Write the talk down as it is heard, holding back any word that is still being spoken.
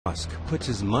Musk puts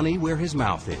his money where his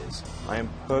mouth is. I am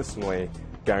personally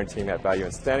guaranteeing that value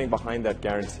and standing behind that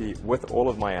guarantee with all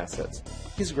of my assets.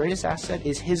 His greatest asset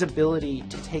is his ability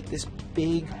to take this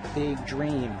big, big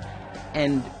dream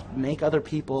and make other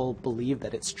people believe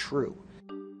that it's true.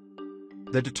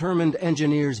 The determined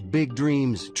engineer's big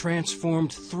dreams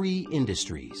transformed 3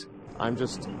 industries. I'm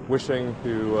just wishing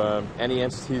to any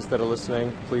entities that are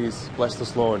listening, please bless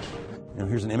this launch.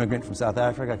 Here's an immigrant from South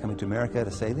Africa coming to America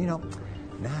to say,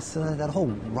 NASA, that whole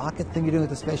rocket thing you're doing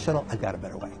with the space shuttle, I've got a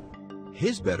better way.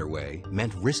 His better way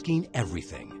meant risking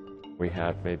everything. We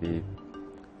had maybe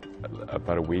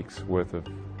about a week's worth of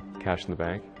cash in the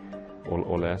bank,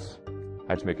 or less.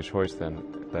 I had to make a choice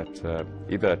then that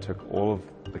either I took all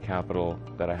of the capital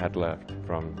that I had left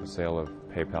from the sale of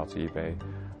PayPal to eBay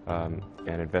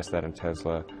and invest that in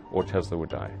Tesla, or Tesla would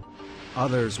die.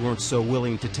 Others weren't so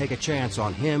willing to take a chance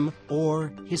on him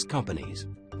or his companies.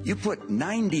 You put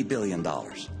 $90 billion,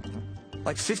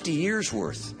 like 50 years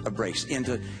worth of breaks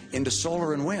into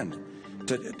solar and wind,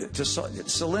 to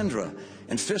Solyndra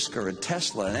and Fisker and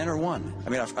Tesla and Enter1. I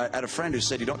mean, I had a friend who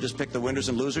said you don't just pick the winners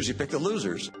and losers, you pick the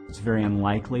losers. It's very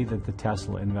unlikely that the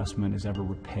Tesla investment is ever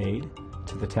repaid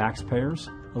to the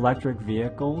taxpayers. Electric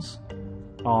vehicles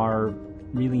are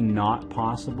really not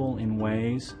possible in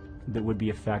ways that would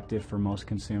be effective for most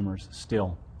consumers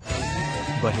still.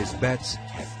 But his bets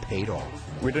have paid off.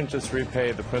 We didn't just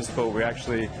repay the principal, we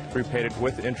actually repaid it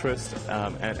with interest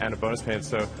and a bonus payment.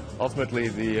 So ultimately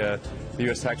the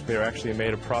U.S. taxpayer actually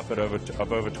made a profit of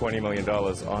over $20 million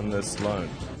on this loan.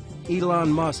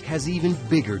 Elon Musk has even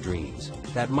bigger dreams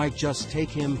that might just take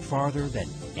him farther than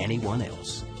anyone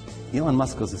else. Elon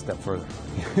Musk goes a step further.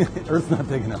 Earth's not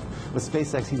big enough. With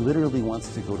SpaceX, he literally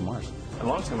wants to go to Mars. In the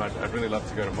long term, I'd really love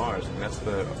to go to Mars, and that's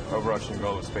the overarching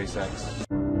goal of SpaceX.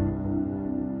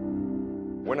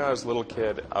 When I was a little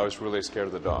kid, I was really scared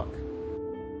of the dark.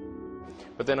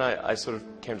 But then I sort of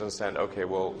came to understand, okay,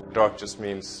 well, dark just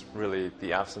means really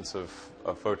the absence of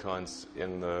photons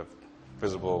in the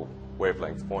visible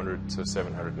wavelength, 400 to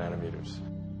 700 nanometers.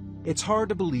 It's hard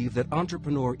to believe that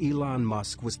entrepreneur Elon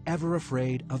Musk was ever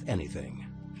afraid of anything.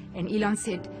 And Elon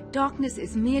said, darkness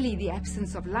is merely the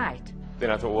absence of light. Then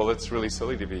I thought, well, it's really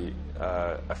silly to be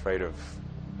afraid of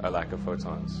a lack of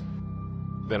photons.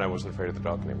 Then I wasn't afraid of the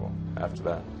dark anymore after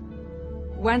that.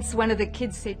 Once one of the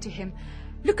kids said to him,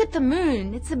 look at the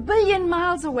moon, it's 1 billion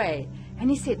miles away. And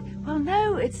he said, well,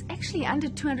 no, it's actually under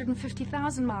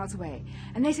 250,000 miles away.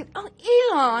 And they said, oh,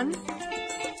 Elon!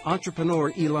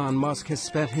 Entrepreneur Elon Musk has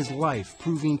spent his life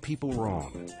proving people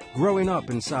wrong. Growing up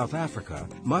in South Africa,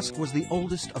 Musk was the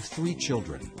oldest of 3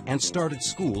 children and started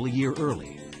school a year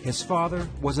early. His father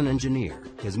was an engineer.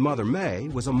 His mother, May,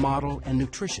 was a model and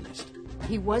nutritionist.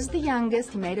 He was the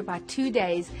youngest, he made about 2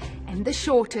 days, and the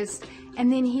shortest,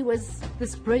 and then he was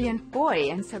this brilliant boy,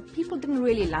 and so people didn't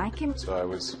really like him. So I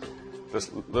was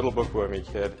this little bookwormy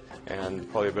kid and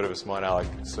probably a bit of a smart aleck,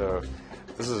 so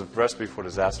this is a recipe for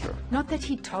disaster. Not that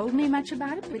he told me much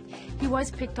about it, but he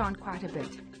was picked on quite a bit.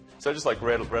 So I just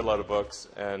read a lot of books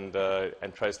and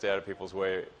tried to stay out of people's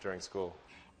way during school.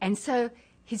 And so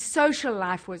his social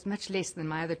life was much less than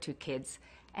my other 2 kids.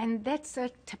 And that's a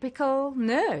typical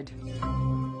nerd.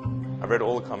 I read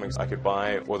all the comics I could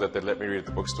buy or that they'd let me read at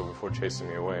the bookstore before chasing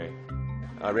me away.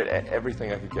 I read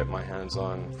everything I could get my hands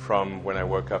on from when I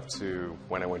woke up to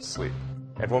when I went to sleep.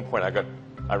 At one point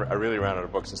I really ran out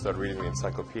of books and started reading the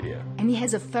encyclopedia. And he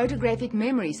has a photographic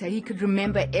memory, so he could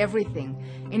remember everything.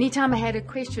 Anytime I had a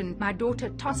question, my daughter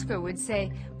Tosca would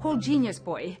say, call Genius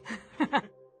Boy.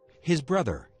 His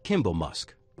brother, Kimball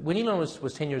Musk. When Elon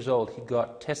was 10 years old, he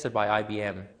got tested by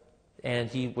IBM, and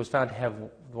he was found to have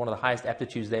one of the highest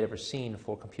aptitudes they'd ever seen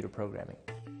for computer programming.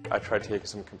 I tried taking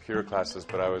some computer classes,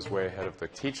 but I was way ahead of the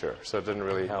teacher, so it didn't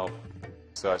really help.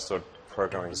 So I started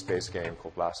programming a space game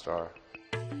called Blastar.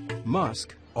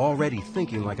 Musk, already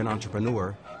thinking like an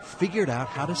entrepreneur, figured out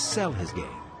how to sell his game.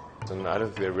 And I don't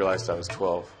think they realized I was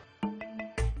 12.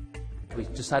 We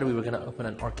decided we were going to open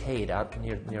an arcade out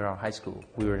near our high school.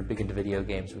 We were big into video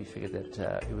games. We figured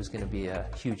that it was going to be a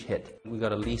huge hit. We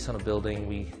got a lease on a building.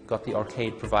 We got the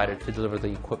arcade provider to deliver the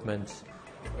equipment.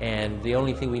 And the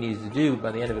only thing we needed to do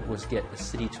by the end of it was get the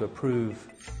city to approve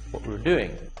what we were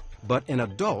doing. But an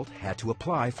adult had to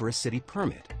apply for a city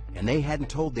permit, and they hadn't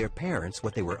told their parents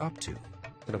what they were up to.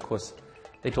 But of course,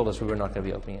 they told us we were not going to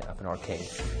be opening up an arcade.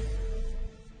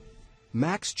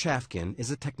 Max Chafkin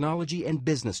is a technology and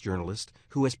business journalist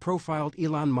who has profiled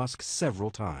Elon Musk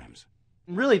several times.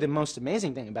 Really, the most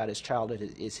amazing thing about his childhood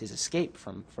is his escape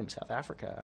from South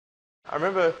Africa. I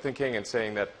remember thinking and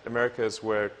saying that America is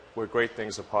where great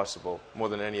things are possible, more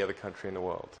than any other country in the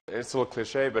world. It's a little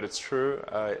cliche, but it's true.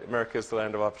 America is the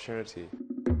land of opportunity.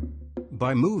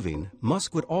 By moving,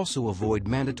 Musk would also avoid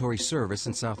mandatory service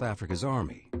in South Africa's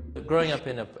army. Growing up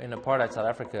in apartheid South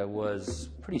Africa was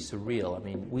pretty surreal. I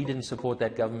mean, we didn't support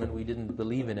that government, we didn't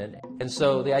believe in it. And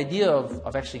so the idea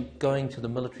of actually going to the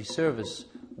military service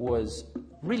was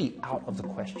really out of the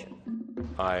question.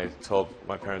 I told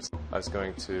my parents I was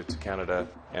going to Canada,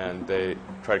 and they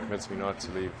tried to convince me not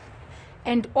to leave.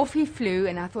 And off he flew,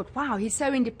 and I thought, wow, he's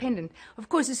so independent. Of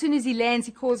course, as soon as he lands,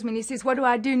 he calls me and he says, what do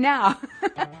I do now?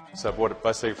 So I bought a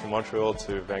bus ticket from Montreal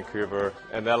to Vancouver,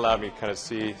 and that allowed me to kind of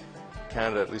see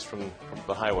Canada, at least from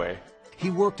the highway.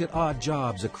 He worked at odd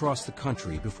jobs across the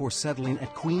country before settling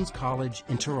at Queen's College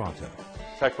in Toronto.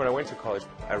 In fact, when I went to college,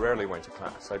 I rarely went to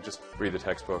class. I'd just read the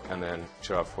textbook and then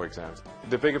show up for exams.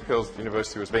 The big appeal of the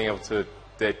university was being able to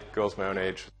date girls my own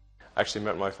age. I actually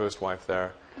met my first wife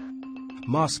there.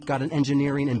 Musk got an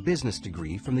engineering and business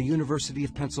degree from the University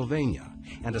of Pennsylvania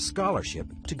and a scholarship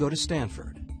to go to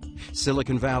Stanford.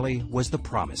 Silicon Valley was the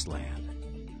promised land.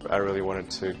 I really wanted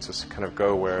to just kind of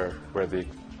go where the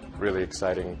really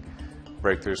exciting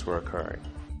breakthroughs were occurring.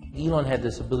 Elon had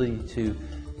this ability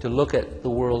to look at the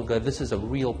world and go, this is a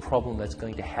real problem that's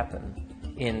going to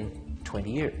happen in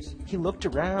 20 years. He looked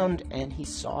around and he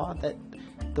saw that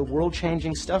the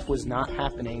world-changing stuff was not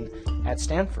happening at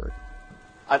Stanford.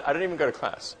 I didn't even go to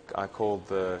class. I called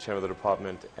the chairman of the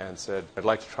department and said, I'd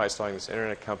like to try starting this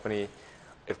internet company.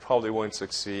 It probably won't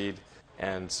succeed,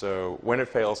 and so when it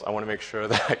fails, I want to make sure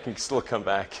that I can still come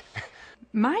back.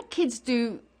 My kids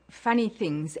do funny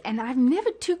things, and I'm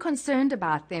never too concerned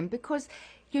about them because,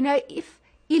 you know, if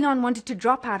Elon wanted to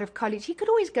drop out of college, he could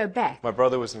always go back. My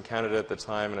brother was in Canada at the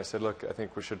time, and I said, look, I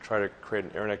think we should try to create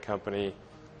an internet company.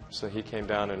 So he came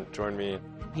down and joined me.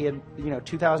 He had,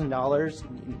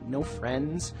 $2,000, no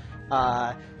friends,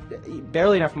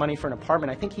 barely enough money for an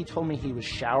apartment. I think he told me he was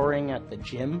showering at the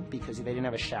gym because they didn't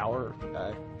have a shower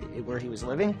where he was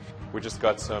living. We just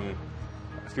got some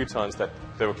futons that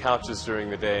there were couches during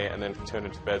the day and then turned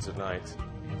into beds at night.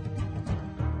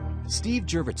 Steve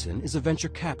Jurvetson is a venture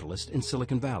capitalist in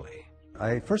Silicon Valley.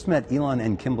 I first met Elon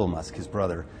and Kimball Musk, his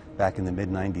brother, back in the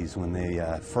mid-90s when they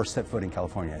first set foot in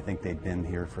California. I think they'd been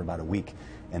here for about a week,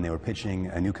 and they were pitching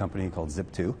a new company called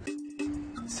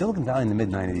Zip2. Silicon Valley in the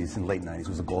mid-90s and late 90s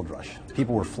was a gold rush.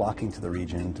 People were flocking to the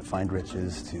region to find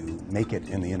riches, to make it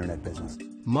in the internet business.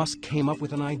 Musk came up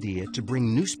with an idea to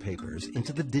bring newspapers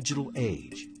into the digital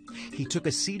age. He took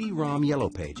a CD-ROM Yellow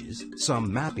Pages,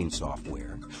 some mapping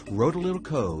software, wrote a little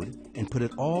code, and put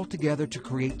it all together to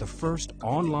create the first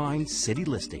online city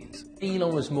listings.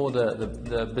 Elon was more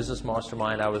the business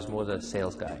mastermind, I was more the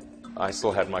sales guy. I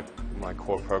still had my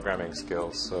core programming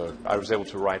skills, so I was able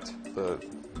to write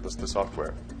the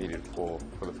software needed for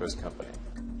the first company.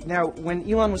 Now, when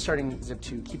Elon was starting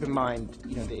Zip2, keep in mind,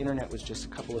 the internet was just a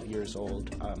couple of years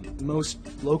old. Most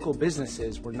local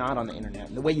businesses were not on the internet.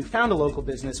 And the way you found a local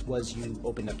business was you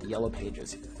opened up the Yellow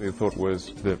Pages. The thought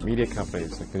was the media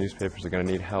companies, like the newspapers, are going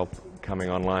to need help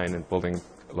coming online and building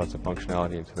lots of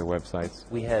functionality into their websites.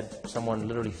 We had someone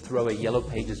literally throw a Yellow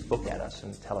Pages book at us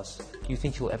and tell us, do you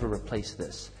think you'll ever replace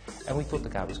this? And we thought the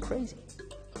guy was crazy.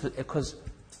 Because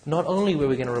not only were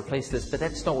we going to replace this, but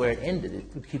that's not where it ended. It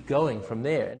would keep going from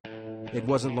there. It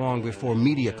wasn't long before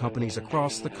media companies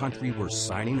across the country were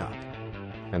signing up.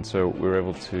 And so we were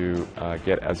able to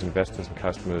get as investors and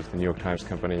customers the New York Times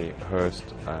Company, Hearst,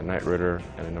 Knight Ridder,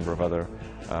 and a number of other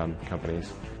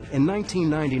companies. In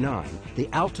 1999, the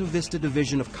Alta Vista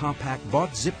division of Compaq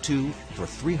bought Zip2 for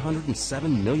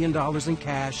 $307 million in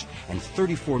cash and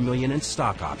 $34 million in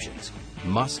stock options.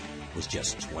 Musk was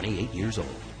just 28 years old.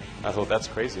 I thought, that's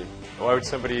crazy. Why would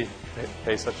somebody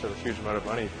pay such a huge amount of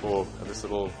money for this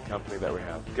little company that we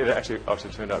have? It actually obviously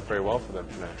turned out very well for them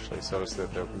financially, so obviously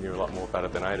they knew a lot more about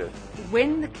it than I did.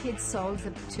 When the kids sold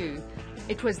Zip2,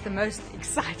 it was the most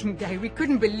exciting day. We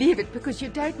couldn't believe it because you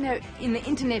don't know in the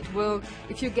internet world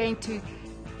if you're going to,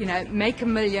 make $1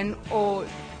 million or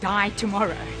die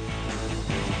tomorrow.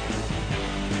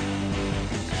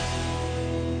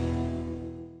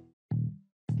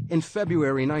 In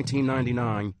February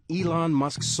 1999, Elon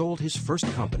Musk sold his first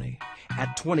company.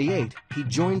 At 28, he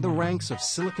joined the ranks of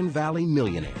Silicon Valley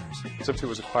millionaires. Zip2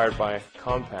 was acquired by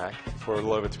Compaq for a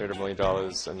little over $200 million,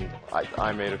 and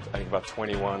I made, I think, about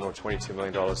 $21 or $22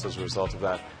 million as a result of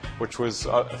that, which was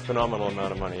a phenomenal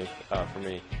amount of money for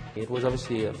me. It was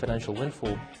obviously a financial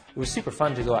windfall. It was super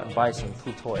fun to go out and buy some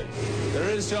cool toys. There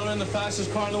is, gentlemen, the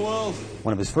fastest car in the world.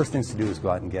 One of his first things to do is go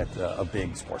out and get a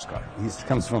big sports car. He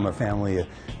comes from a family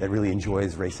that really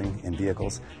enjoys racing in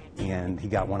vehicles, and he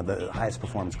got one of the highest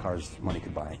performance cars money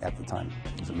could buy at the time.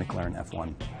 It was a McLaren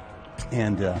F1.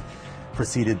 And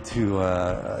proceeded to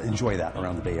enjoy that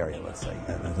around the Bay Area, let's say,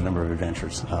 a number of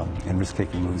adventures and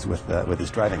risk-taking moves with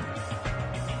his driving.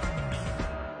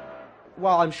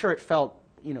 While I'm sure it felt,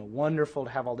 wonderful to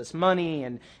have all this money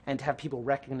and to have people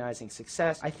recognizing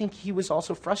success, I think he was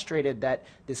also frustrated that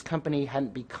this company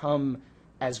hadn't become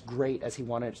as great as he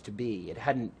wanted it to be. It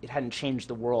hadn't changed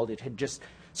the world. It had just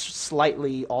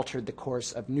slightly altered the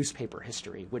course of newspaper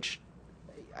history, which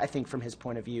I think from his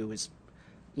point of view is,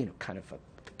 kind of a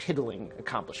piddling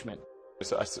accomplishment.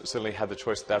 So I certainly had the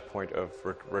choice at that point of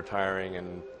retiring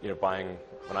and buying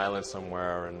an island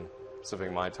somewhere and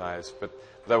sipping Mai Tais, but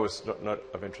that was not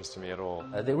of interest to me at all.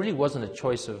 There really wasn't a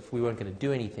choice of we weren't going to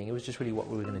do anything. It was just really what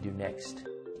we were going to do next.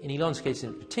 In Elon's case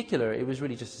in particular, it was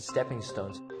really just a stepping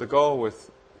stone. The goal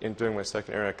in doing my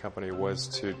second internet company was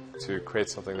to create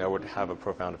something that would have a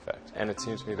profound effect. And it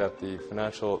seems to me that the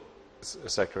financial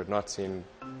sector had not seen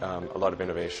a lot of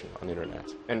innovation on the internet.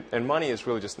 And money is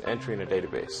really just an entry in a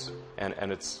database.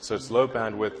 And it's low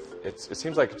bandwidth. It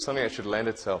seems like it's something that should lend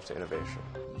itself to innovation.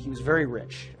 He was very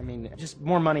rich. I mean, just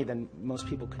more money than most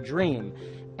people could dream.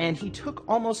 And he took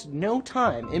almost no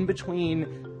time in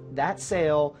between that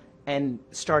sale and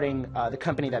starting the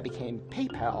company that became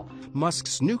PayPal.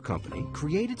 Musk's new company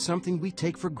created something we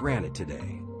take for granted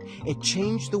today. It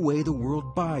changed the way the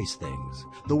world buys things,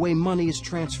 the way money is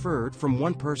transferred from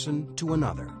one person to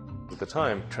another. At the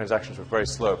time, transactions were very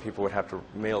slow. People would have to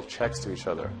mail checks to each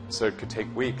other, so it could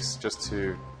take weeks just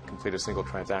to complete a single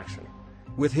transaction.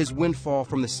 With his windfall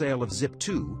from the sale of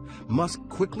Zip2, Musk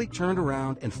quickly turned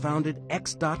around and founded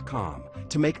X.com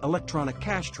to make electronic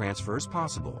cash transfers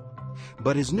possible.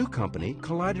 But his new company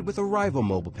collided with a rival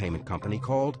mobile payment company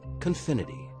called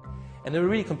Confinity. And they were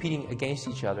really competing against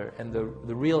each other, and the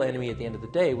real enemy at the end of the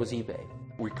day was eBay.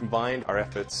 We combined our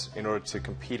efforts in order to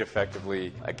compete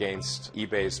effectively against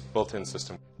eBay's built-in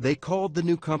system. They called the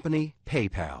new company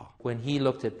PayPal. When he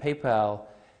looked at PayPal,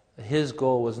 his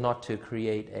goal was not to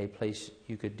create a place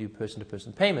you could do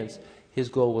person-to-person payments. His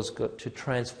goal was to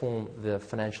transform the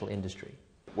financial industry.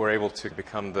 We're able to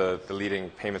become the leading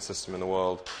payment system in the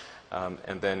world.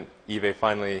 And then eBay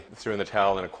finally threw in the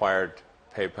towel and acquired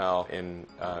PayPal in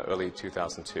early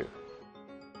 2002.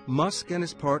 Musk and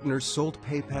his partners sold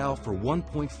PayPal for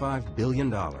 $1.5 billion.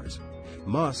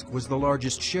 Musk was the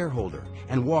largest shareholder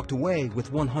and walked away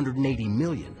with $180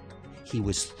 million. He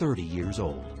was 30 years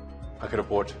old. I could have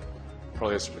bought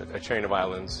probably a chain of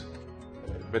islands,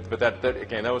 but that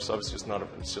again, that was obviously just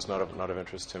not of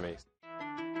interest to me.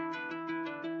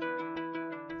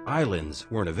 Islands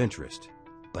weren't of interest,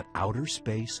 but outer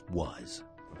space was.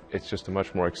 It's just a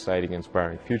much more exciting,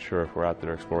 inspiring future if we're out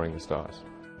there exploring the stars,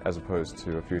 as opposed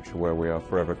to a future where we are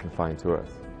forever confined to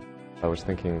Earth. I was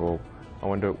thinking, well, I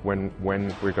wonder when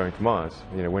we're going to Mars.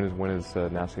 When is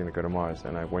NASA going to go to Mars?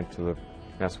 And I went to the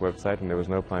NASA website, and there was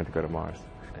no plan to go to Mars,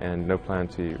 and no plan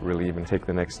to really even take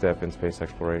the next step in space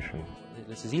exploration.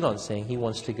 This is Elon saying he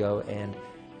wants to go and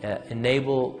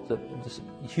enable the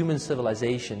human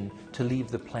civilization to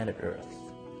leave the planet Earth.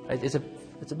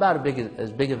 It's about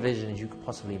as big a vision as you could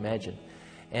possibly imagine.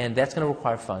 And that's going to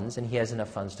require funds, and he has enough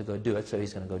funds to go do it, so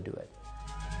he's going to go do it.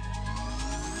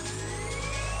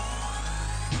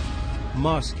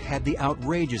 Musk had the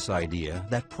outrageous idea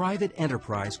that private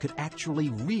enterprise could actually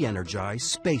re-energize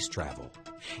space travel.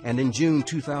 And in June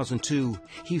 2002,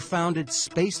 he founded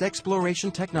Space Exploration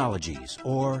Technologies,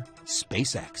 or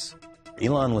SpaceX.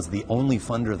 Elon was the only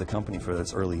funder of the company for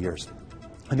its early years.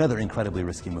 Another incredibly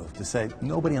risky move to say,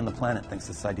 nobody on the planet thinks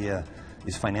this idea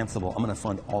is financeable. I'm going to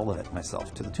fund all of it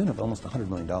myself, to the tune of almost $100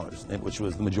 million, which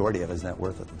was the majority of his net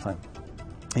worth at the time,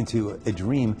 into a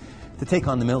dream to take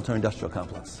on the military-industrial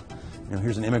complex.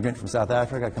 Here's an immigrant from South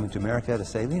Africa coming to America to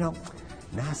say,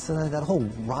 NASA, that whole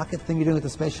rocket thing you're doing with the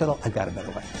space shuttle, I've got a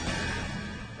better way.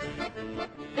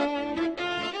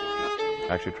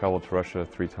 I actually traveled to Russia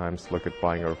 3 times to look at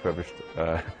buying a refurbished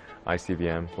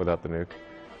ICBM without the nuke.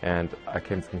 And I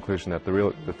came to the conclusion that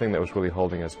the thing that was really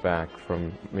holding us back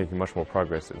from making much more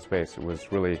progress in space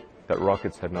was really that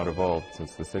rockets had not evolved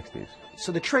since the 60s.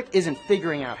 So the trick isn't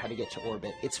figuring out how to get to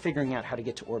orbit, it's figuring out how to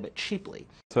get to orbit cheaply.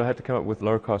 So I had to come up with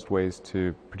lower-cost ways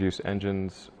to produce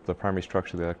engines, the primary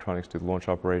structure, the electronics, do the launch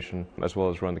operation, as well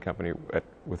as run the company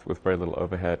with very little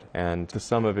overhead. And the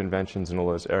sum of inventions in all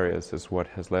those areas is what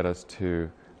has led us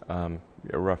to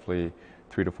roughly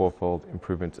 3- to 4-fold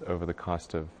improvement over the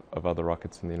cost of other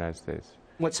rockets in the United States.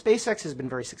 What SpaceX has been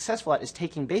very successful at is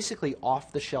taking basically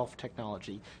off-the-shelf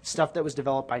technology, stuff that was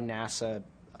developed by NASA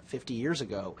 50 years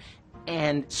ago,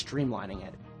 and streamlining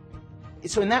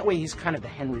it. So in that way, he's kind of the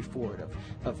Henry Ford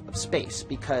of space,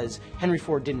 because Henry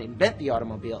Ford didn't invent the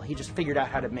automobile, he just figured out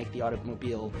how to make the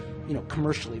automobile,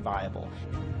 commercially viable.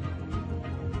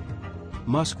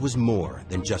 Musk was more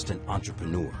than just an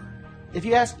entrepreneur. If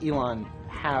you ask Elon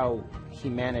how he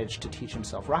managed to teach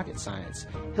himself rocket science,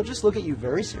 he'll just look at you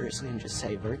very seriously and just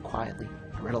say very quietly,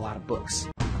 "I read a lot of books."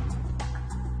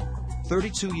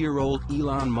 32-year-old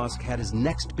Elon Musk had his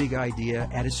next big idea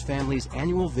at his family's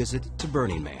annual visit to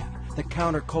Burning Man, the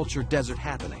counterculture desert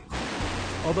happening.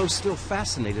 Although still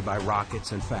fascinated by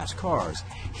rockets and fast cars,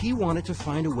 he wanted to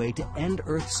find a way to end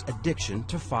Earth's addiction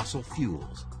to fossil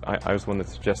fuels. I was one that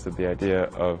suggested the idea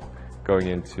of going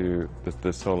into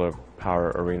the solar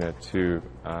power arena to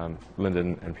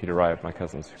Lyndon and Peter Wright, my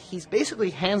cousins. He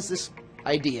basically hands this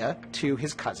idea to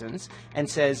his cousins and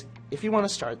says, "If you want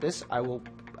to start this, I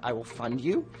will fund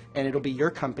you, and it'll be your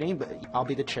company, but I'll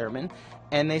be the chairman."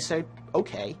 And they say,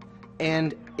 "Okay,"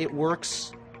 and it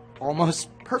works almost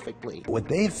perfectly. What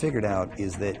they have figured out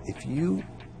is that if you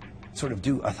sort of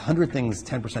do 100 things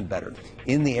 10% better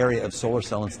in the area of solar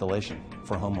cell installation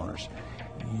for homeowners,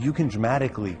 you can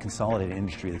dramatically consolidate an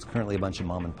industry that's currently a bunch of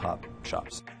mom and pop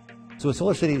shops. So what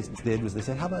Solar City did was they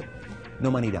said, how about no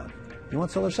money down? You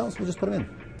want solar cells? We'll just put them in.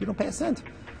 You don't pay a cent.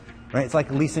 Right? It's like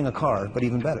leasing a car, but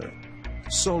even better.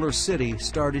 Solar City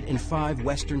started in 5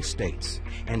 western states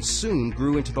and soon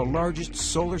grew into the largest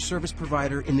solar service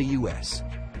provider in the U.S.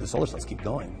 The solar cells keep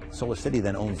going. Solar City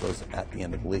then owns those at the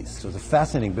end of the lease. So it's a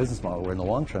fascinating business model where in the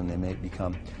long term they may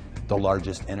become the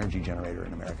largest energy generator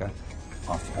in America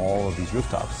off all of these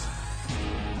rooftops.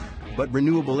 But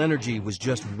renewable energy was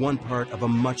just one part of a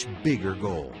much bigger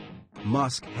goal.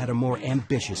 Musk had a more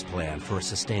ambitious plan for a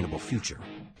sustainable future.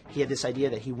 He had this idea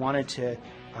that he wanted to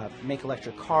make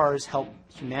electric cars, help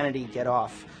humanity get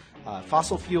off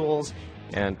fossil fuels.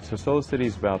 And so Solar City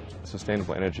is about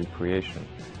sustainable energy creation,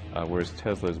 whereas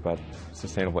Tesla is about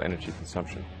sustainable energy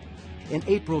consumption. In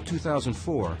April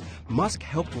 2004, Musk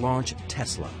helped launch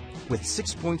Tesla with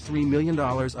 $6.3 million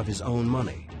of his own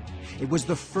money. It was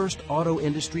the first auto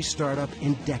industry startup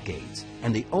in decades,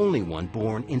 and the only one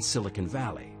born in Silicon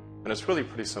Valley. And it's really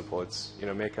pretty simple. It's,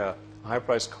 make a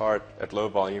high-priced car at low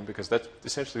volume, because that's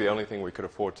essentially the only thing we could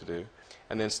afford to do.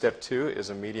 And then step 2 is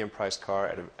a medium-priced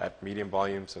car at medium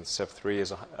volumes, and step 3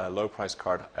 is a low-priced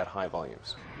car at high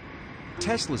volumes.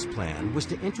 Tesla's plan was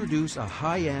to introduce a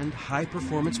high-end,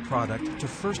 high-performance product to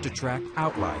first attract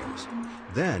outliers,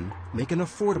 then make an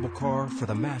affordable car for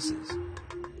the masses.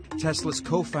 Tesla's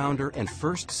co-founder and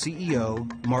first CEO,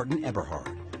 Martin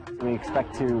Eberhard. We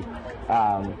expect to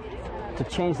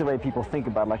change the way people think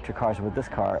about electric cars with this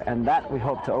car, and that we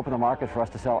hope to open the market for us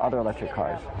to sell other electric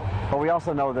cars. But we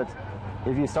also know that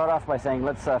if you start off by saying,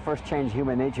 let's first change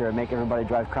human nature and make everybody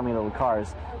drive crummy little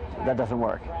cars, that doesn't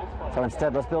work. So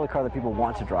instead, let's build a car that people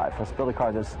want to drive. Let's build a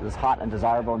car that's hot and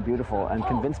desirable and beautiful, and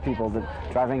convince people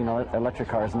that driving an electric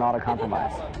car is not a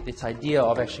compromise. This idea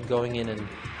of actually going in and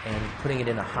putting it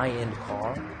in a high-end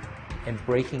car and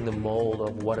breaking the mold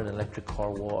of what an electric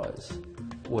car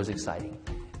was exciting.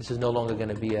 This is no longer going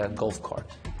to be a golf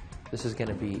cart. This is going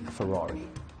to be a Ferrari.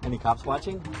 Any cops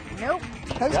watching? Nope.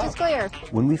 Coast is clear.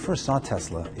 When we first saw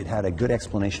Tesla, it had a good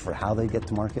explanation for how they get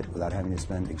to market without having to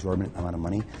spend exorbitant amount of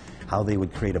money, how they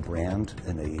would create a brand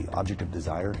and an object of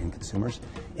desire in consumers,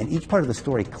 and each part of the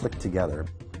story clicked together.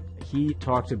 He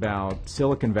talked about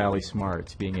Silicon Valley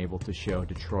smarts being able to show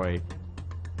Detroit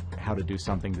how to do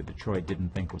something that Detroit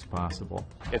didn't think was possible.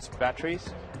 It's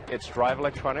batteries, it's drive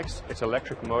electronics, it's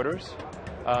electric motors.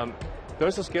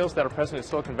 Those are skills that are present in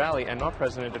Silicon Valley and not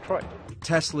present in Detroit.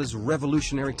 Tesla's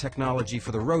revolutionary technology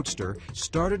for the Roadster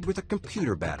started with a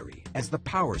computer battery as the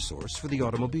power source for the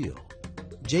automobile.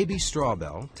 J.B.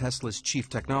 Strawbell, Tesla's chief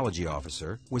technology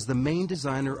officer, was the main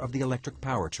designer of the electric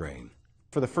powertrain.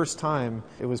 For the first time,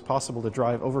 it was possible to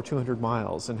drive over 200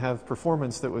 miles and have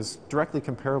performance that was directly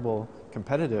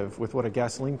competitive with what a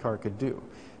gasoline car could do.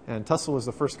 And Tesla was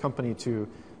the first company to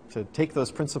take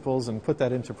those principles and put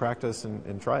that into practice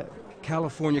and try it.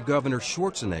 California Governor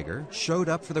Schwarzenegger showed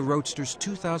up for the Roadster's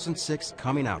 2006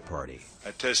 coming out party. I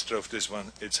test drove this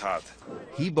one, it's hot.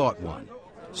 He bought one.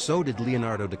 So did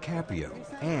Leonardo DiCaprio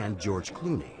and George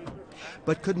Clooney.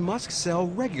 But could Musk sell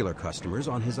regular customers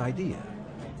on his idea?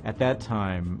 At that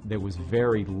time, there was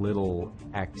very little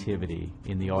activity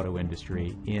in the auto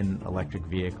industry in electric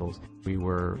vehicles. We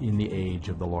were in the age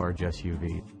of the large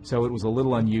SUV. So it was a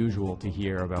little unusual to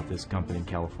hear about this company in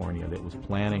California that was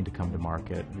planning to come to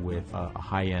market with a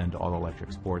high-end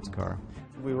all-electric sports car.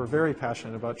 We were very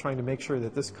passionate about trying to make sure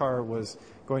that this car was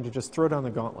going to just throw down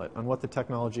the gauntlet on what the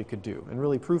technology could do and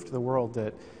really prove to the world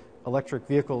that electric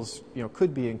vehicles,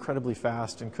 could be incredibly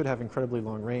fast and could have incredibly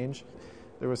long range.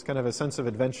 There was kind of a sense of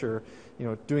adventure,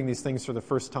 doing these things for the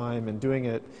first time and doing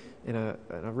it in a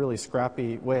really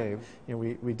scrappy way.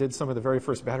 We did some of the very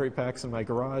first battery packs in my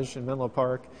garage in Menlo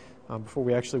Park. before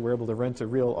we actually were able to rent a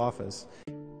real office.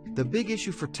 The big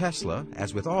issue for Tesla,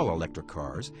 as with all electric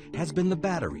cars, has been the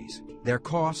batteries, their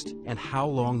cost, and how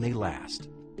long they last.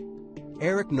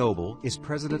 Eric Noble is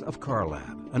president of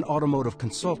CarLab, an automotive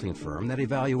consulting firm that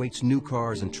evaluates new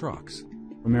cars and trucks.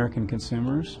 American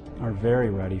consumers are very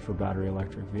ready for battery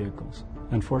electric vehicles.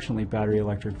 Unfortunately, battery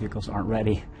electric vehicles aren't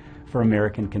ready for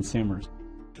American consumers.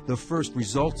 The first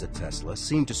results at Tesla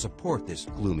seem to support this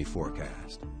gloomy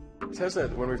forecast. Tesla,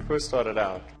 when we first started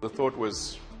out, the thought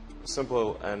was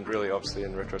simple and really, obviously,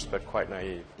 in retrospect, quite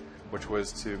naive, which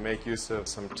was to make use of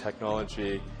some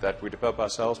technology that we develop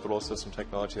ourselves, but also some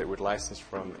technology that we'd license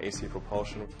from AC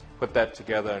propulsion, put that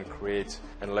together and create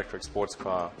an electric sports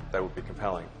car that would be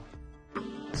compelling.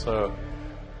 So,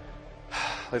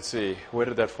 let's see, where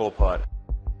did that fall apart?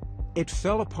 It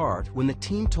fell apart when the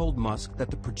team told Musk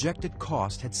that the projected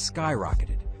cost had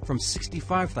skyrocketed from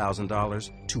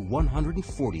 $65,000 to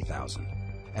 $140,000.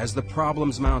 As the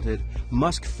problems mounted,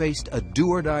 Musk faced a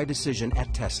do-or-die decision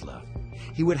at Tesla.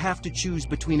 He would have to choose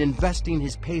between investing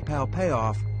his PayPal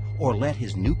payoff or let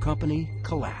his new company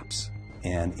collapse.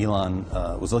 And Elon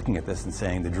was looking at this and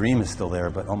saying, the dream is still there,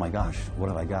 but oh my gosh, what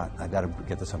have I got? I've got to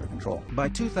get this under control. By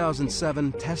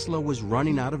 2007, Tesla was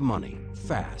running out of money,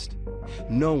 fast.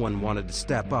 No one wanted to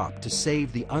step up to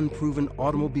save the unproven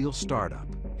automobile startup.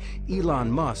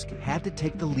 Elon Musk had to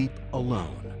take the leap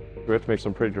alone. We had to make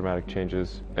some pretty dramatic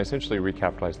changes. I essentially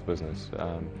recapitalized the business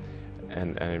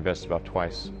and invested about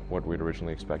twice what we'd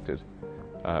originally expected.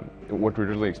 What we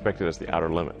originally expected as the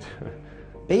outer limit.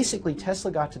 Basically,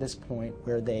 Tesla got to this point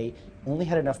where they only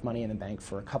had enough money in the bank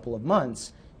for a couple of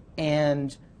months,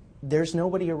 and there's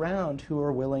nobody around who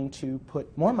are willing to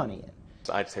put more money in.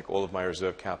 So I took all of my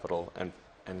reserve capital and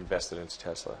invested into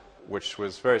Tesla, which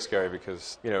was very scary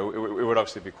because, you know, it would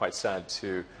obviously be quite sad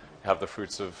to have the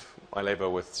fruits of my labor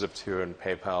with Zip2 and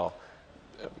PayPal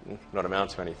not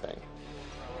amount to anything.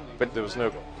 But there was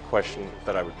no question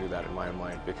that I would do that in my own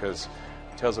mind because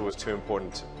Tesla was too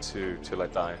important to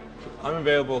let die. I'm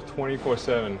available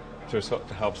 24/7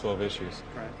 to help solve issues.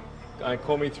 Right.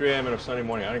 Call me 3 a.m. on a Sunday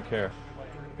morning, I don't care.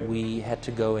 We had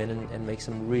to go in and make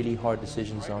some really hard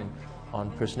decisions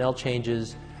on personnel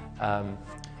changes, and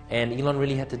Elon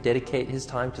really had to dedicate his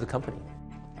time to the company.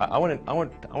 I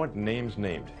want names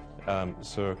named.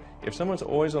 So if someone's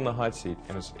always on the hot seat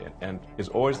and is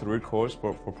always the root cause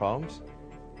for problems,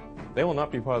 they will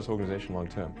not be part of this organization long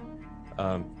term.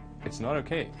 It's not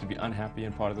okay to be unhappy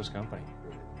and part of this company.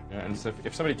 And so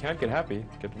if somebody can't get happy,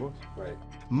 get divorced. Right.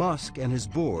 Musk and his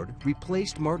board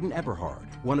replaced Martin Eberhard,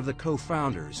 one of the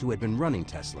co-founders who had been running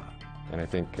Tesla. And I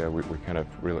think we kind of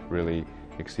really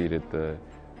exceeded the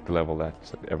level that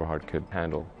Eberhard could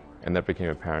handle. And that became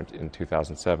apparent in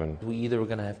 2007. We either were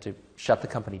going to have to shut the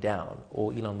company down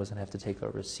or Elon was going to have to take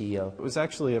over as CEO. It was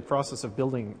actually a process of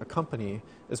building a company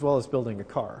as well as building a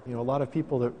car. You know, a lot of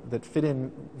people that fit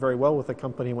in very well with a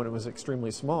company when it was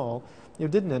extremely small, you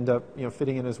know, didn't end up, you know,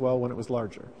 fitting in as well when it was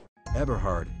larger.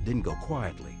 Eberhard didn't go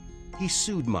quietly. He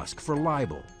sued Musk for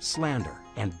libel, slander,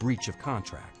 and breach of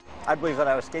contract. I believe that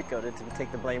I was scapegoated to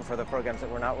take the blame for the programs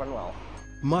that were not run well.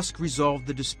 Musk resolved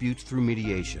the disputes through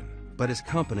mediation, but his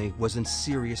company was in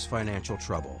serious financial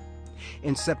trouble.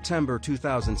 In September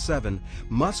 2007,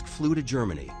 Musk flew to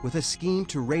Germany with a scheme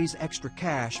to raise extra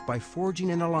cash by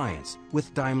forging an alliance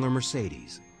with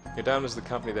Daimler-Mercedes. Daimler is the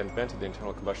company that invented the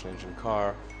internal combustion engine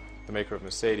car, the maker of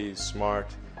Mercedes, Smart,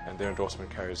 and their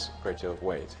endorsement carries a great deal of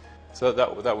weight. So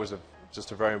that was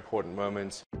just a very important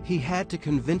moment. He had to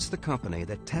convince the company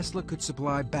that Tesla could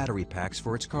supply battery packs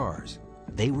for its cars.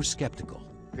 They were skeptical.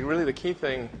 Really, the key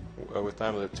thing with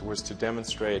Daimler was to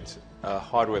demonstrate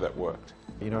hardware that worked.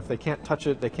 You know, if they can't touch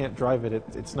it, they can't drive it,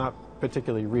 it's not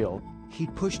particularly real. He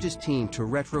pushed his team to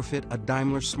retrofit a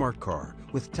Daimler smart car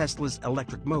with Tesla's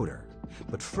electric motor.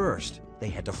 But first, they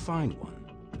had to find one.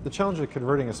 The challenge of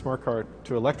converting a smart car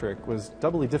to electric was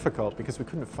doubly difficult because we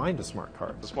couldn't find a smart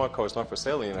car. The smart car was not for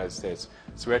sale in the United States,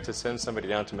 so we had to send somebody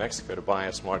down to Mexico to buy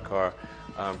a smart car,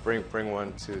 bring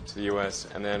one to the U.S.,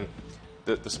 and then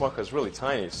the smart car is really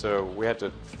tiny, so we had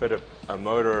to fit a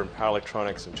motor and power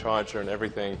electronics and charger and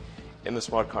everything in the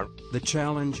smart car. The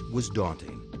challenge was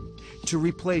daunting. To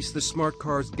replace the smart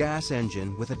car's gas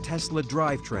engine with a Tesla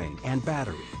drivetrain and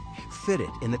battery, fit it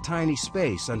in the tiny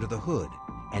space under the hood,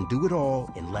 and do it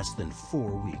all in less than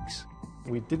 4 weeks.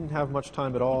 We didn't have much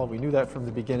time at all. We knew that from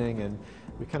the beginning, and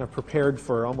we kind of prepared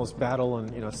for almost battle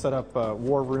and, you know, set up a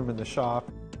war room in the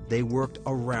shop. They worked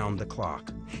around the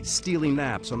clock, stealing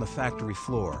naps on the factory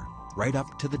floor, right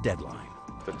up to the deadline.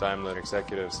 The Daimler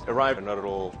executives arrived not at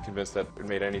all convinced that it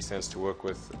made any sense to work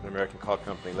with an American car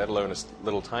company, let alone a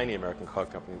little tiny American car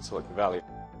company in Silicon Valley.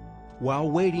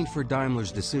 While waiting for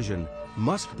Daimler's decision,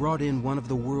 Musk brought in one of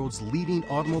the world's leading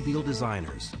automobile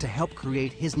designers to help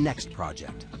create his next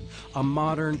project, a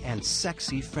modern and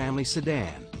sexy family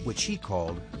sedan, which he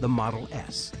called the Model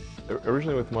S.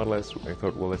 Originally with Model S, I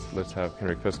thought, well, let's have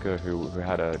Henrik Fisker, who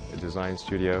had a design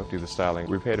studio, do the styling.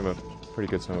 We paid him a pretty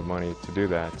good sum of money to do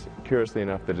that. Curiously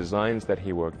enough, the designs that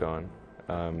he worked on,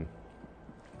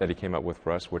 that he came up with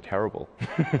for us, were terrible.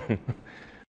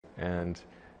 And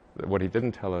what he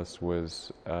didn't tell us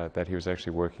was that he was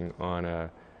actually working on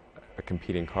a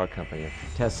competing car company.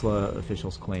 Tesla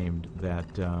officials claimed that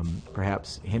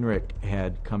perhaps Henrik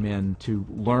had come in to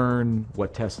learn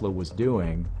what Tesla was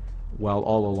doing, while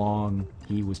all along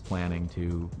he was planning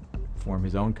to form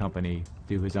his own company,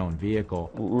 do his own vehicle.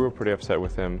 We were pretty upset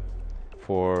with him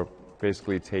for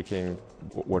basically taking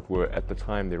what were at the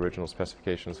time the original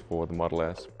specifications for the Model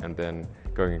S and then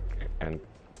going and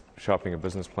shopping a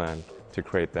business plan to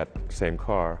create that same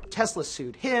car. Tesla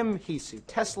sued him, he sued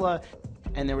Tesla,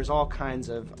 and there was all kinds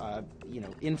of,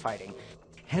 infighting.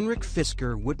 Henrik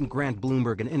Fisker wouldn't grant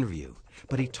Bloomberg an interview,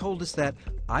 but he told us that,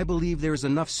 "I believe there is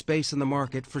enough space in the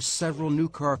market for several new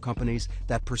car companies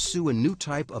that pursue a new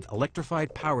type of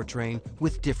electrified powertrain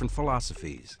with different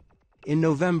philosophies." In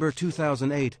November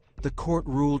 2008, the court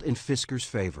ruled in Fisker's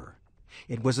favor.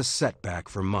 It was a setback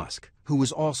for Musk, who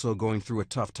was also going through a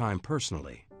tough time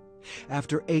personally.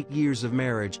 After 8 years of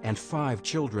marriage and 5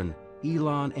 children,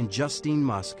 Elon and Justine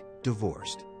Musk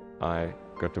divorced. I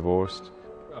got divorced,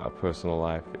 personal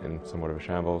life in somewhat of a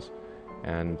shambles,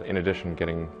 and in addition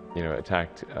getting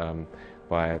attacked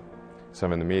by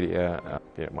some in the media,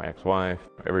 my ex-wife,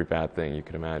 every bad thing you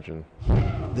could imagine.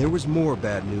 There was more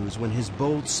bad news when his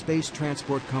bold space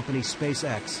transport company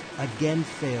SpaceX again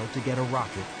failed to get a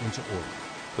rocket into orbit.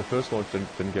 The first launch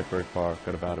didn't get very far,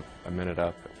 got about a minute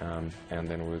up, and then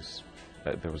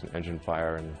there was an engine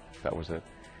fire, and that was it.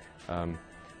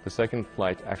 The second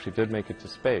flight actually did make it to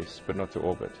space, but not to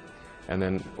orbit. And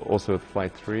then also with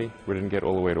Flight 3, we didn't get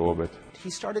all the way to orbit. He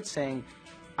started saying,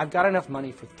 "I've got enough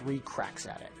money for 3 cracks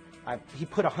at it." He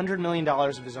put $100 million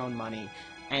of his own money,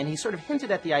 and he sort of hinted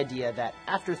at the idea that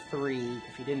after 3,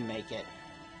 if he didn't make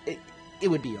it, it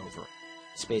would be over.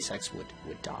 SpaceX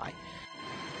would die.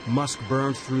 Musk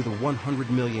burned through the $100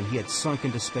 million he had sunk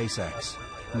into SpaceX.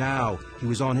 Now he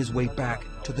was on his way back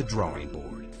to the drawing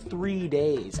board. 3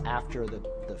 days after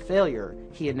the failure,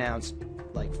 he announced,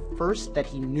 first that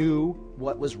he knew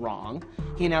what was wrong.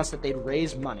 He announced that they'd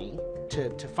raised money to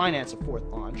finance a 4th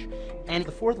launch, and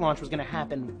the 4th launch was going to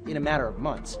happen in a matter of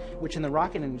months, which in the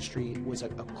rocket industry was a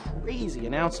crazy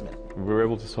announcement. We were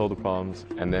able to solve the problems,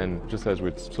 and then just as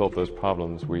we'd solved those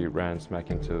problems, we ran smack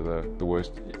into the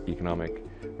worst economic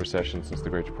recession since the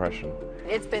Great Depression.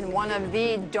 It's been one of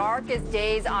the darkest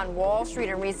days on Wall Street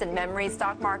in recent memory.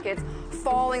 Stock markets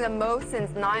falling the most since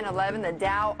 9/11, the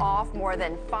Dow off more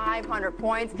than 500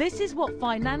 points. This is what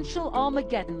financial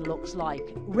Armageddon looks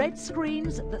like. Red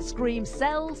screens that scream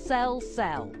sell, sell,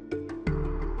 sell.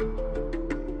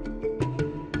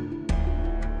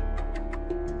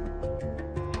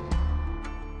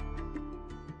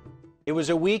 It was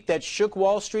a week that shook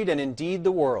Wall Street and indeed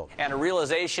the world. And a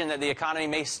realization that the economy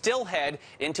may still head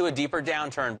into a deeper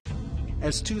downturn.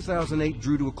 As 2008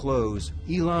 drew to a close,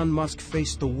 Elon Musk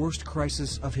faced the worst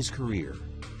crisis of his career.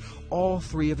 All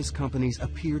 3 of his companies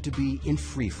appeared to be in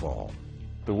free fall.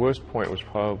 The worst point was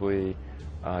probably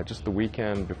just the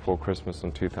weekend before Christmas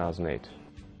in 2008.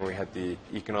 We had the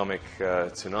economic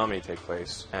tsunami take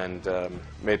place and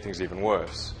made things even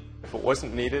worse. If it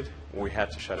wasn't needed, we had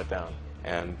to shut it down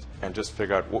and just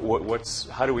figure out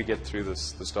how do we get through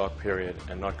this dark period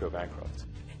and not go bankrupt.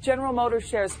 General Motors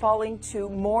shares falling to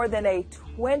more than a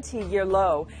 20-year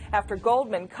low after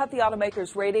Goldman cut the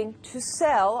automaker's rating to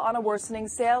sell on a worsening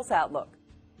sales outlook.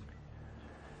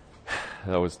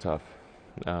 That was tough.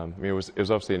 It was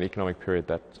obviously an economic period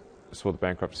that saw the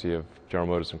bankruptcy of General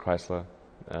Motors and Chrysler,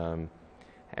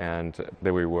 and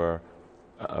there we were,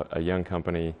 a young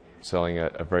company selling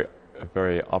a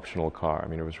very optional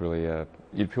car. It was really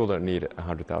people don't need a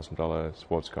 $100,000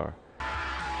 sports car.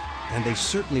 And they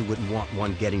certainly wouldn't want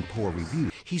one getting poor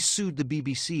reviews. He sued the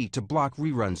BBC to block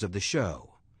reruns of the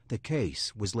show. The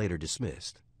case was later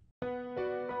dismissed.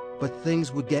 But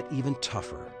things would get even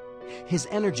tougher. His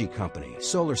energy company,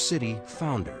 Solar City,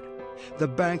 foundered. The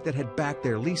bank that had backed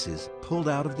their leases pulled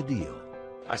out of the deal.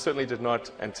 I certainly did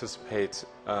not anticipate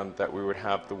that we would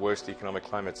have the worst economic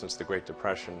climate since the Great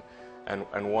Depression,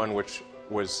 and one which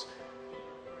was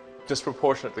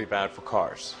disproportionately bad for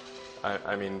cars.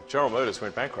 General Motors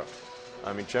went bankrupt.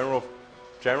 General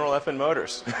effing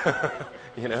Motors,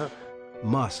 you know?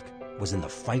 Musk was in the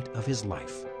fight of his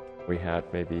life. We had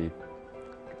maybe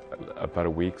about a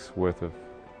week's worth of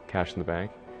cash in the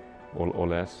bank, or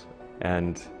less,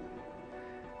 and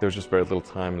there was just very little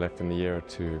time left in the year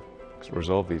to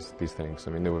resolve these things.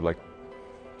 I mean, there were like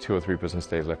 2 or 3 business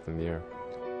days left in the year.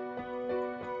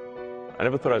 I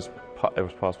never thought it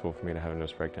was possible for me to have a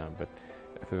nervous breakdown, but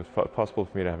if it was possible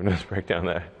for me to have a nervous breakdown,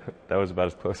 that was about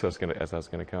as close as I was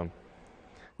going to come.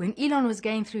 When Elon was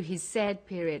going through his sad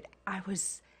period, I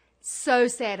was so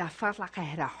sad. I felt like I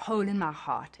had a hole in my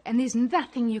heart, and there's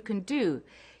nothing you can do.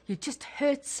 You just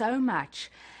hurt so much,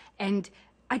 and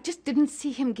I just didn't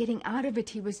see him getting out of it.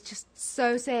 He was just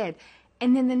so sad.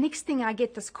 And then the next thing I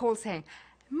get this call saying,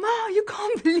 "Ma, you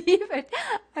can't believe it.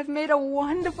 I've met a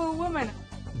wonderful woman."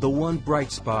 The one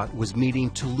bright spot was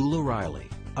meeting Tallulah Riley,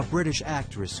 a British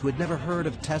actress who had never heard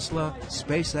of Tesla,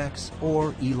 SpaceX,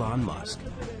 or Elon Musk.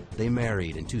 They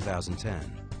married in 2010.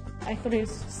 I thought he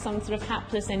was some sort of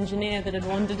hapless engineer that had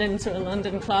wandered into a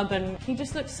London club, and he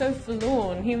just looked so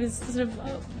forlorn. He was sort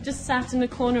of just sat in a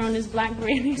corner on his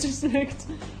BlackBerry, and he just looked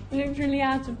really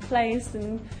out of place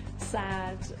and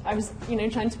sad. I was,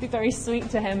 trying to be very sweet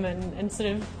to him and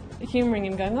sort of humouring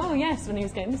him, going, "Oh yes," when he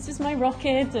was going, "This is my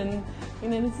rocket, and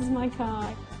this is my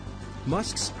car."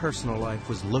 Musk's personal life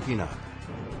was looking up,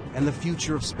 and the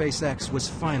future of SpaceX was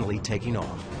finally taking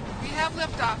off. We have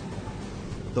liftoff.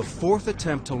 The 4th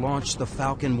attempt to launch the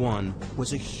Falcon 1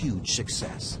 was a huge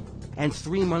success. And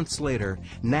 3 months later,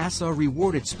 NASA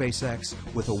rewarded SpaceX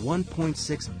with a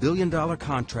 $1.6 billion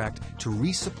contract to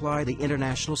resupply the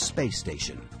International Space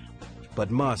Station. But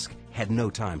Musk had no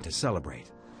time to celebrate.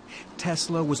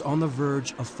 Tesla was on the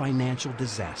verge of financial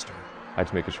disaster. I had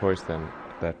to make a choice then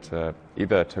that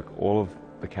either I took all of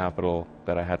the capital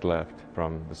that I had left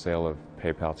from the sale of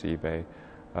PayPal to eBay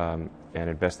and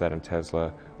invest that in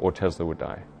Tesla, or Tesla would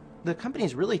die. The company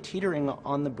is really teetering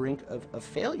on the brink of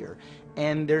failure.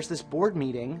 And there's this board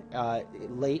meeting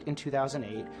late in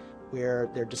 2008 where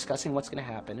they're discussing what's going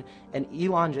to happen. And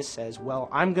Elon just says, "Well,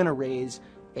 I'm going to raise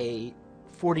a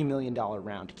 $40 million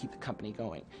round to keep the company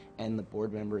going." And the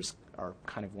board members are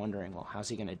kind of wondering, well, how's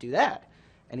he going to do that?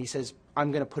 And he says,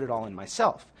 "I'm going to put it all in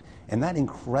myself." And that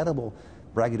incredible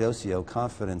braggadocio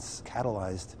confidence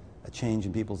catalyzed a change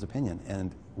in people's opinion.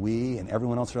 And we and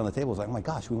everyone else around the table was like, "Oh my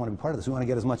gosh, we want to be part of this. We want to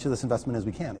get as much of this investment as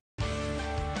we can."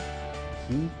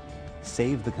 He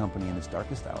saved the company in its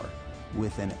darkest hour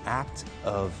with an act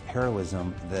of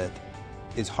heroism that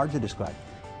is hard to describe.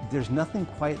 There's nothing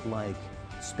quite like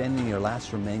spending your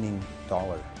last remaining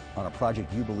dollar on a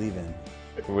project you believe in.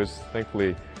 It was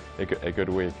thankfully a good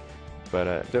week, but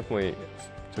definitely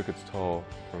took its toll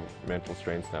from a mental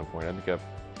strain standpoint. I think I've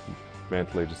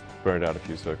mentally just burned out a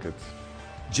few circuits.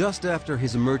 Just after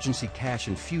his emergency cash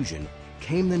infusion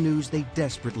came the news they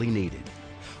desperately needed: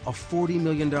 a $40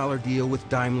 million deal with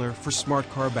Daimler for smart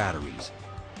car batteries.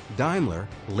 Daimler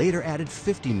later added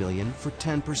 $50 million for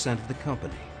 10% of the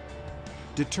company.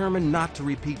 Determined not to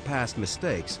repeat past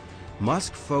mistakes,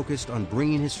 Musk focused on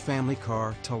bringing his family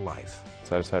car to life.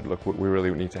 So I decided, look, we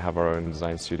really need to have our own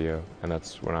design studio, and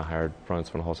that's when I hired Franz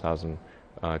von Holzhausen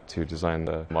to design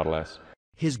the Model S.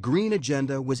 His green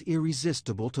agenda was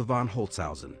irresistible to von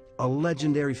Holzhausen, a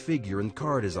legendary figure in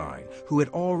car design who had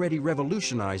already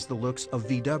revolutionized the looks of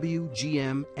VW,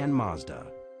 GM, and Mazda.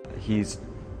 He's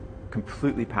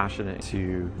completely passionate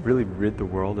to really rid the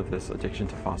world of this addiction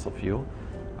to fossil fuel.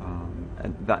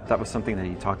 And that was something that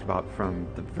he talked about from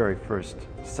the very first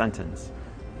sentence,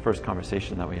 first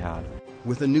conversation that we had.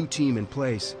 With a new team in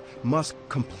place, Musk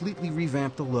completely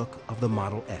revamped the look of the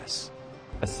Model S.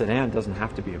 A sedan doesn't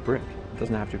have to be a brick. It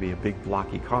doesn't have to be a big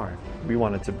blocky car. We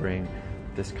wanted to bring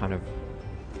this kind of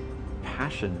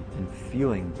passion and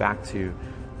feeling back to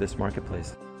this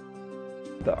marketplace.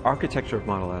 The architecture of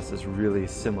Model S is really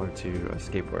similar to a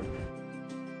skateboard.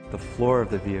 The floor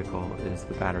of the vehicle is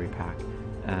the battery pack,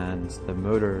 and the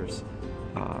motors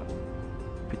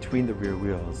between the rear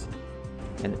wheels,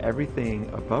 and everything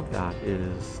above that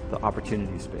is the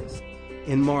opportunity space.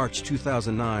 In March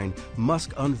 2009,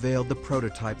 Musk unveiled the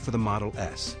prototype for the Model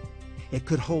S. It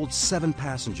could hold 7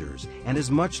 passengers and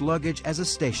as much luggage as a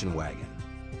station wagon.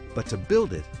 But to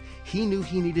build it, he knew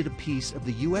he needed a piece of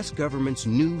the U.S. government's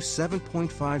new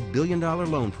 $7.5 billion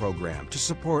loan program to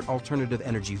support alternative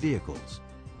energy vehicles.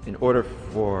 In order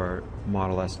for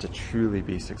Model S to truly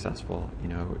be successful,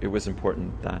 it was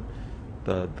important that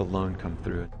the loan come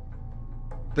through it.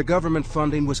 The government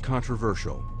funding was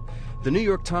controversial. The New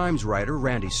York Times writer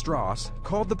Randy Strauss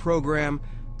called the program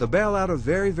the bailout of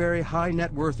very, very high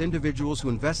net worth individuals who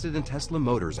invested in Tesla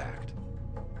Motors Act.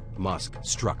 Musk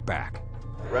struck back.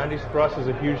 Randy Strauss is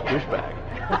a huge douchebag.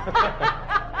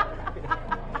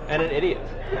 And an idiot.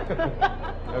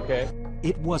 Okay.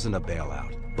 It wasn't a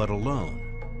bailout, but a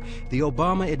loan. The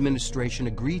Obama administration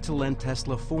agreed to lend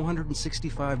Tesla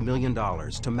 $465 million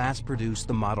to mass produce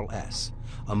the Model S,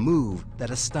 a move that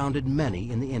astounded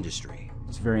many in the industry.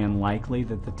 It's very unlikely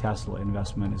that the Tesla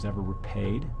investment is ever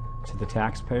repaid to the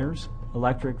taxpayers.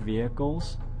 Electric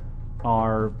vehicles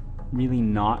are really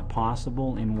not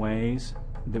possible in ways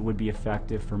that would be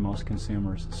effective for most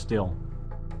consumers still.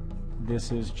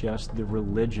 This is just the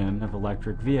religion of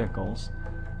electric vehicles,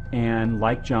 and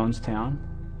like Jonestown,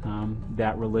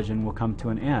 that religion will come to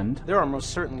an end. There are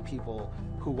most certainly people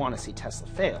who want to see Tesla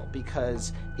fail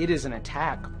because it is an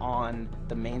attack on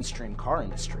the mainstream car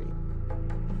industry.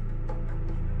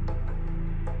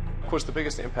 Of course, the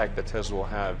biggest impact that Tesla will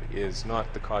have is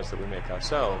not the cars that we make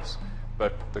ourselves,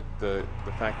 but the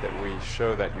fact that we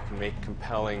show that you can make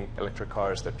compelling electric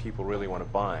cars that people really want to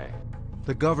buy.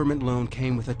 The government loan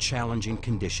came with a challenging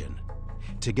condition.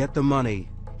 To get the money,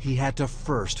 he had to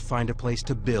first find a place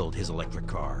to build his electric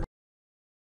car.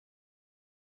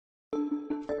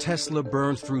 Tesla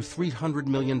burned through $300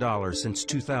 million since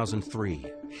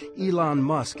 2003. Elon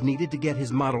Musk needed to get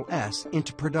his Model S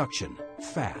into production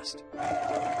fast.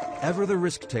 Ever the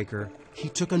risk taker, he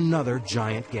took another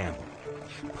giant gamble,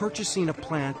 purchasing a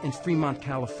plant in Fremont,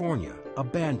 California,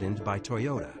 abandoned by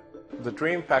Toyota. The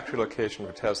dream factory location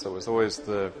for Tesla was always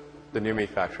the NUMMI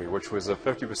factory, which was a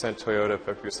 50% Toyota,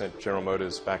 50% General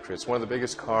Motors factory. It's one of the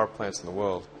biggest car plants in the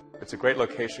world. It's a great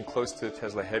location close to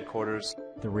Tesla headquarters.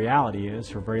 The reality is,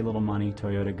 for very little money,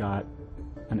 Toyota got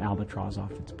an albatross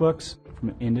off its books. From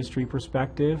an industry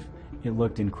perspective, it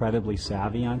looked incredibly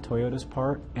savvy on Toyota's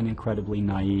part and incredibly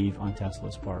naive on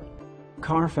Tesla's part.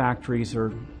 Car factories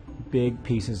are big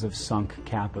pieces of sunk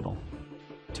capital.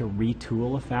 To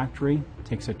retool a factory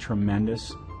takes a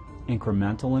tremendous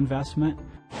incremental investment.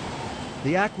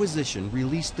 The acquisition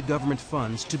released the government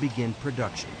funds to begin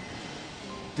production.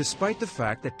 Despite the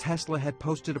fact that Tesla had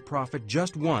posted a profit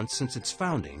just once since its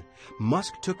founding,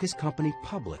 Musk took his company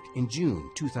public in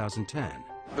June 2010.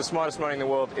 The smartest money in the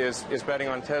world is betting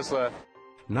on Tesla.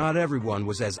 Not everyone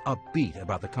was as upbeat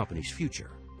about the company's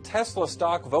future. Tesla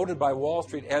stock voted by Wall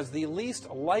Street as the least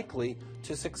likely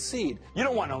to succeed. You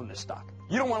don't want to own this stock.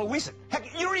 You don't want to lease it. Heck,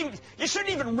 you shouldn't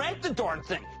even rent the darn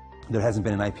thing. There hasn't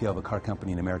been an IPO of a car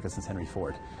company in America since Henry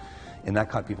Ford, and that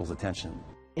caught people's attention.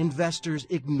 Investors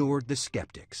ignored the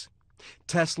skeptics.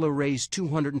 Tesla raised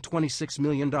 $226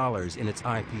 million in its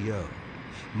IPO.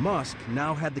 Musk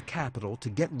now had the capital to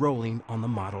get rolling on the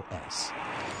Model S.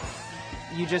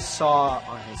 You just saw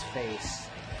on his face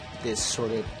this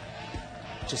sort of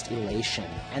just elation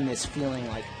and this feeling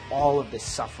like all of this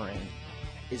suffering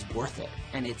is worth it,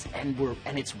 and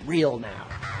it's real now.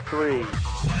 3, 2, 1.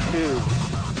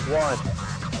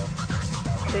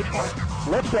 Stage 1.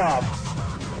 Liftoff.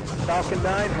 Falcon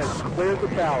 9 has cleared the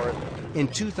towers. In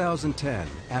 2010,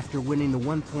 after winning the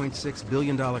 $1.6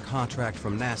 billion contract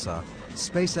from NASA,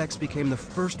 SpaceX became the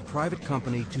first private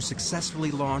company to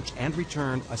successfully launch and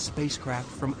return a spacecraft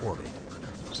from orbit.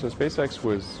 So SpaceX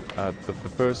was the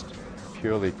first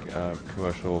purely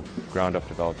commercial ground-up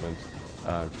development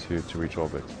to reach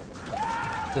orbit.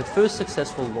 The first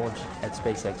successful launch at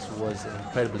SpaceX was an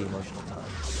incredibly emotional time.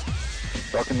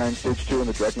 Falcon 9 Stage 2 and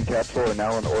the Dragon capsule are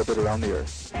now in orbit around the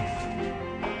Earth.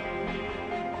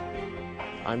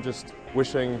 I'm just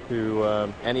wishing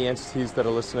to any entities that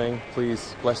are listening,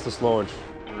 please bless this launch.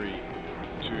 3,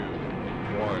 2,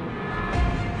 1.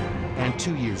 And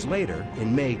 2 years later,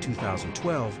 in May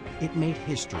 2012, it made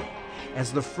history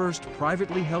as the first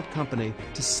privately held company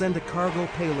to send a cargo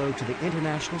payload to the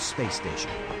International Space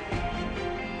Station.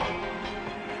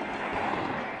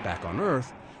 Back on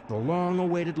Earth, the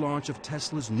long-awaited launch of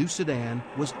Tesla's new sedan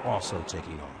was also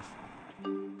taking off.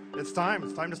 It's time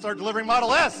to start delivering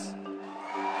Model S!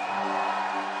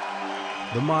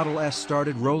 The Model S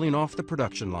started rolling off the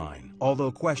production line,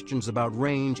 although questions about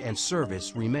range and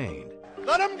service remained.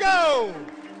 Let them go!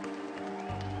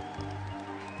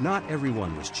 Not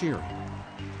everyone was cheering.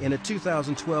 In a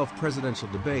 2012 presidential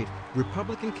debate,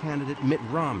 Republican candidate Mitt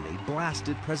Romney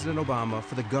blasted President Obama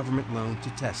for the government loan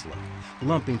to Tesla,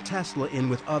 lumping Tesla in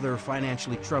with other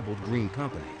financially troubled green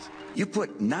companies. You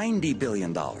put $90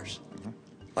 billion,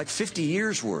 like 50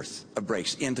 years worth of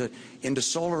breaks into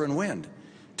solar and wind,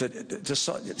 to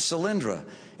Solyndra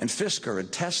and Fisker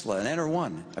and Tesla and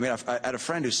Enter1. I mean, I had a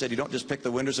friend who said you don't just pick the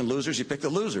winners and losers, you pick the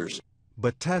losers.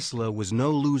 But Tesla was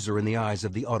no loser in the eyes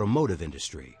of the automotive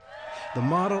industry. The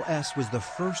Model S was the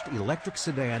first electric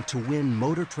sedan to win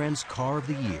Motor Trend's Car of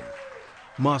the Year.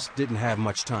 Musk didn't have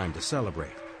much time to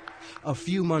celebrate. A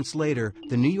few months later,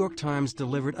 the New York Times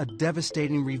delivered a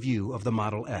devastating review of the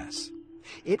Model S.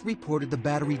 It reported the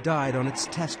battery died on its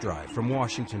test drive from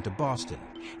Washington to Boston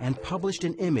and published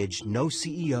an image no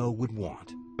CEO would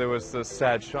want. There was this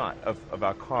sad shot of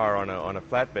our car on a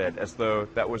flatbed, as though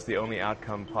that was the only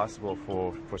outcome possible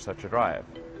for such a drive.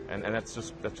 And that's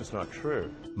just not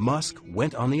true. Musk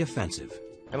went on the offensive.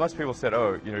 And lots of people said,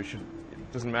 oh, you know,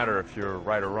 it doesn't matter if you're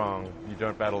right or wrong, you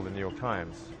don't battle the New York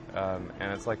Times.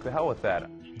 And it's like, the hell with that.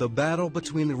 The battle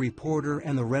between the reporter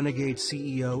and the renegade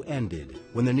CEO ended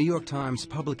when the New York Times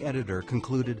public editor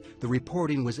concluded the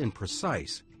reporting was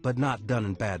imprecise, but not done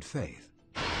in bad faith.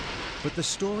 But the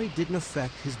story didn't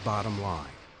affect his bottom line.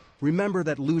 Remember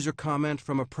that loser comment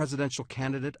from a presidential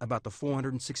candidate about the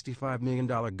 $465 million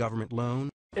government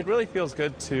loan? It really feels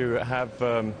good to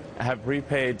have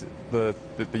repaid the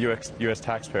U.S.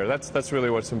 taxpayer. That's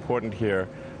really what's important here.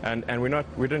 And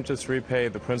we didn't just repay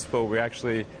the principal, we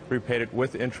actually repaid it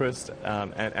with interest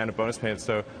and a bonus payment.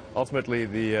 So ultimately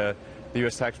the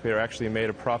U.S. taxpayer actually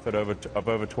made a profit of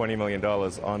over $20 million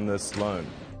on this loan.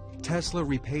 Tesla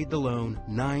repaid the loan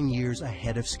 9 years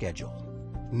ahead of schedule.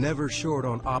 Never short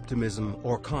on optimism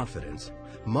or confidence,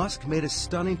 Musk made a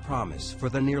stunning promise for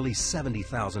the nearly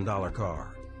 $70,000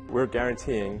 car. We're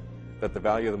guaranteeing that the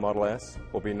value of the Model S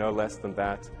will be no less than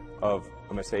that of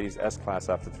a Mercedes S-Class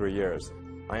after 3 years.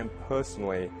 I am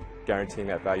personally guaranteeing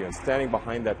that value and standing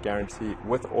behind that guarantee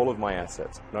with all of my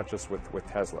assets, not just with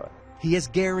Tesla. He has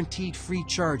guaranteed free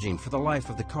charging for the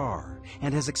life of the car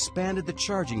and has expanded the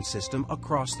charging system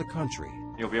across the country.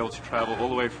 You'll be able to travel all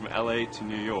the way from LA to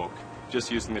New York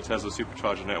just using the Tesla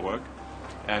Supercharger network.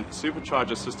 And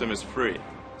Supercharger system is free.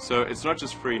 So it's not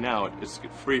just free now, it's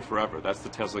free forever. That's the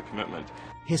Tesla commitment.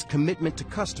 His commitment to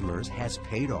customers has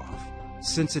paid off.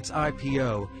 Since its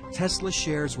IPO, Tesla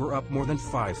shares were up more than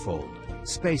 5-fold.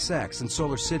 SpaceX and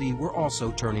SolarCity were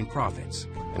also turning profits.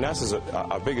 And NASA's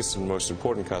our biggest and most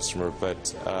important customer,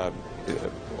 but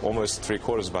almost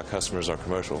 3/4 of our customers are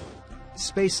commercial.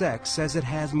 SpaceX says it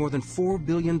has more than $4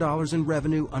 billion in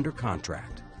revenue under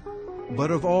contract.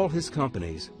 But of all his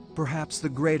companies, perhaps the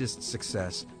greatest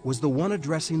success was the one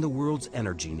addressing the world's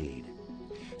energy need.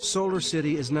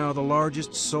 SolarCity is now the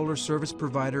largest solar service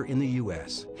provider in the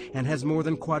U.S. and has more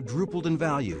than quadrupled in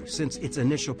value since its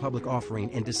initial public offering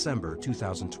in December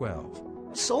 2012.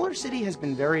 SolarCity has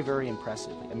been very, very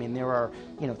impressive. I mean, there are,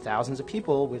 thousands of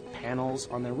people with panels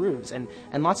on their roofs and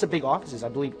lots of big offices. I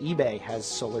believe eBay has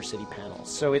SolarCity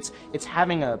panels. So it's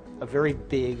having a very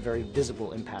big, very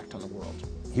visible impact on the world.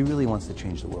 He really wants to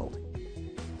change the world.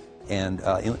 And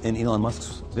in Elon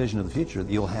Musk's vision of the future,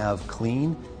 you'll have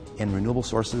clean and renewable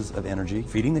sources of energy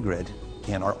feeding the grid,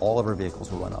 and all of our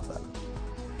vehicles will run off that.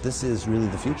 This is really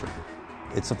the future.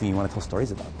 It's something you want to tell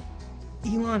stories about.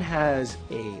 Elon has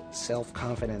a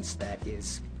self-confidence that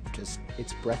is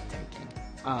it's breathtaking.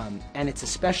 And it's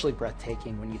especially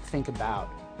breathtaking when you think about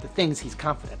the things he's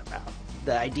confident about.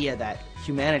 The idea that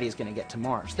humanity is going to get to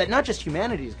Mars. That not just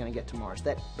humanity is going to get to Mars,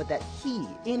 but that he,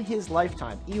 in his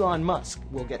lifetime, Elon Musk,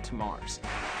 will get to Mars.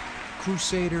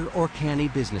 Crusader or canny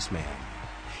businessman.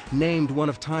 Named one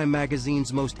of Time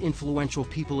magazine's most influential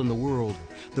people in the world,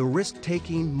 the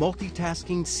risk-taking,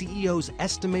 multitasking CEO's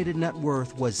estimated net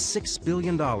worth was $6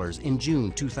 billion in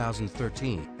June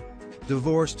 2013.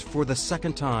 Divorced for the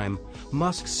second time,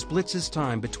 Musk splits his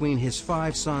time between his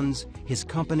 5 sons, his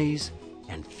companies,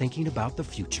 and thinking about the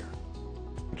future.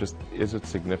 Just, is it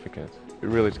significant?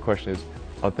 Really, the question is,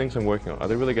 are things I'm working on, are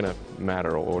they really going to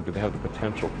matter, or do they have the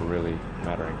potential for really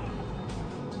mattering?